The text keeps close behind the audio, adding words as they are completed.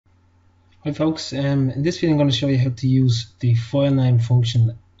Hi folks, in this video I'm going to show you how to use the FileName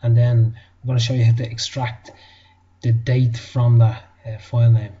function, and then I'm going to show you how to extract the date from that file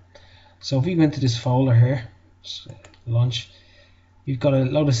name. So if we go into this folder here, launch, you've got a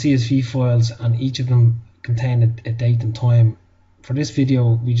lot of CSV files and each of them contain a date and time. For this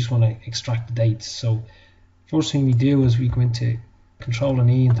video we just want to extract the dates. So first thing we do is we go into Control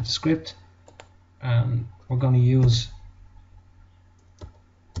and E into the script, and we're going to use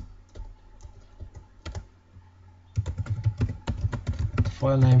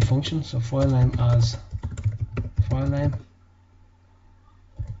FileName function. So FileName as FileName,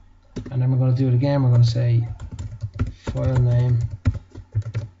 and then we're going to do it again. We're going to say FileName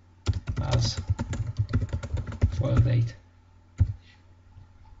as FileDate.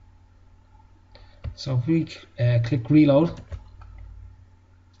 So if we click reload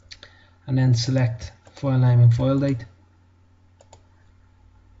and then select FileName and FileDate,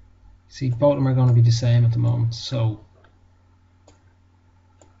 see both of them are going to be the same at the moment. So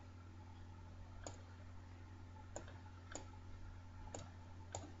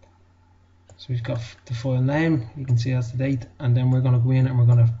we've got the file name, you can see that's the date, and then we're going to go in and we're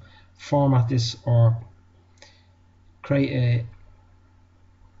going to format this or create a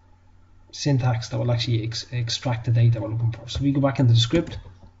syntax that will actually extract the date that we're looking for. So we go back into the script.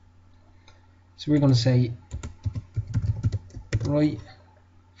 So we're going to say write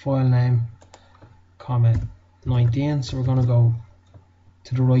file name, comma 19. So we're going to go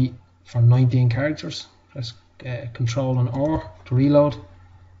to the right for 19 characters. Press Control and R to reload.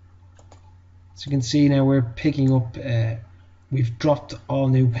 So you can see now we're picking up, we've dropped all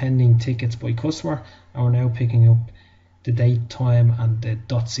new pending tickets by customer, and we're now picking up the date, time and the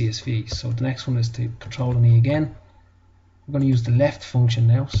 .csv. So the next one is to Control and E again. We're going to use the left function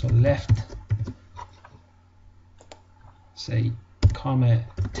now. So left, say comma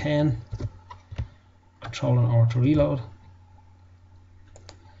 10, Control and R to reload.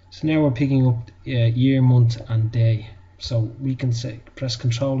 So now we're picking up year, month and day. So we can say press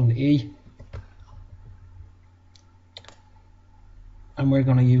Control and E, and we're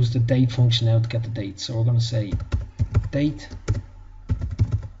going to use the date function now to get the date. So we're going to say date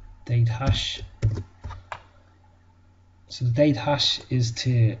hash. So the date hash is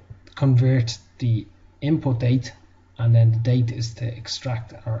to convert the input date, and then the date is to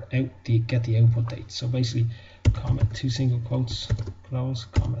extract or get the output date. So basically, comma 2 single quotes close,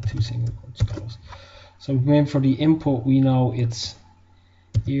 comma 2 single quotes close. So we go in for the input. We know it's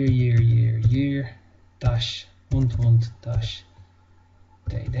year dash month dash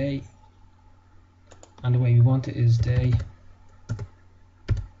day, and the way we want it is day,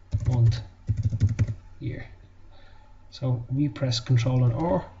 month, year. So we press Control and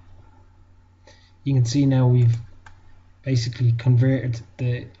R. You can see now we've basically converted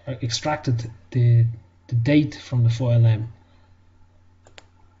extracted the date from the file name,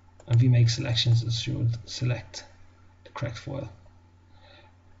 and if you make selections it should select the correct file.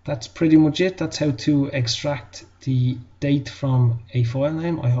 That's pretty much it. That's how to extract the date from a file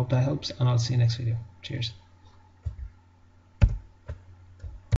name. I hope that helps, and I'll see you next video. Cheers.